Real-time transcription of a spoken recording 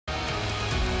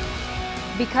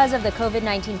Because of the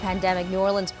COVID-19 pandemic, New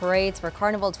Orleans parades for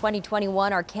Carnival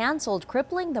 2021 are canceled,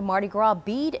 crippling the Mardi Gras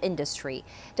bead industry.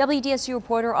 WDSU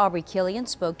reporter Aubrey Killian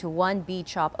spoke to one bead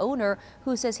shop owner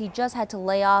who says he just had to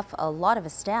lay off a lot of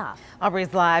his staff.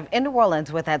 Aubrey's live in New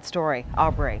Orleans with that story.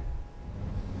 Aubrey.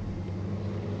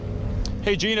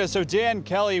 Hey Gina, so Dan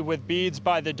Kelly with Beads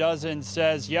by the Dozen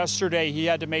says yesterday he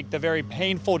had to make the very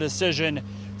painful decision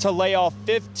to lay off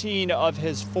 15 of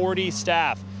his 40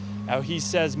 staff. Now he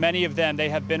says many of them, they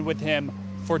have been with him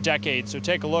for decades. So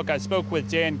take a look. I spoke with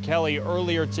Dan Kelly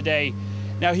earlier today.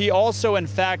 Now he also in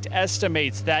fact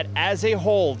estimates that as a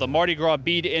whole, the Mardi Gras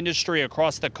bead industry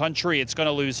across the country, it's going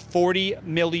to lose $40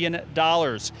 million.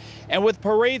 And with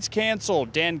parades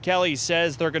canceled, Dan Kelly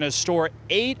says they're going to store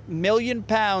 8 million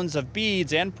pounds of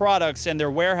beads and products in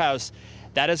their warehouse.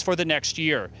 That is for the next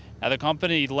year. Now the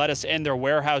company let us in their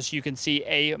warehouse. You can see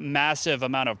a massive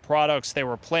amount of products they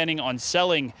were planning on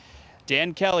selling.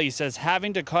 Dan Kelly says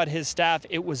having to cut his staff,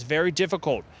 it was very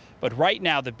difficult. But right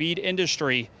now, the bead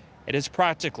industry, it is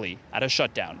practically at a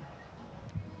shutdown.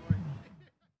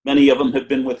 Many of them have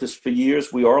been with us for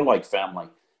years. We are like family.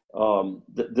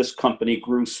 This company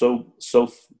grew so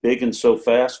big and so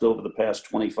fast over the past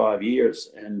 25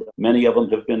 years, and many of them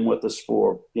have been with us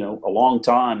for a long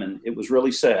time. And it was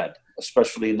really sad,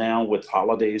 especially now with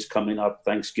holidays coming up,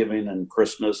 Thanksgiving and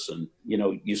Christmas, and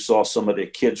you saw some of their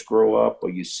kids grow up, or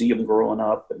you see them growing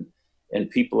up, and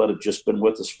people that have just been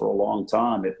with us for a long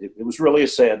time. It was really a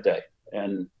sad day,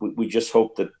 and we just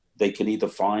hope that they can either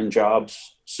find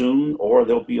jobs soon or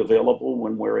they'll be available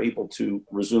when we're able to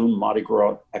resume Mardi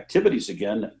Gras activities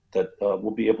again, that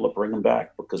we'll be able to bring them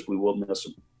back, because we will miss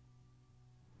them.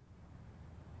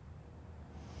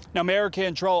 Now, Mayor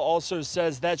Cantrell also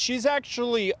says that she's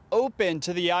actually open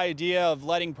to the idea of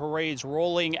letting parades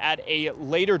rolling at a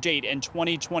later date in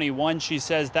 2021. She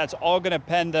says that's all going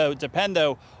to depend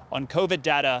though on COVID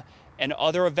data and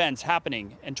other events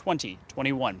happening in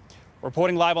 2021.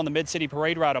 Reporting live on the Mid-City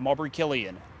Parade Route, I'm Aubrey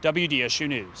Killian, WDSU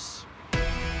News.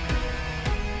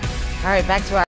 All right, back to our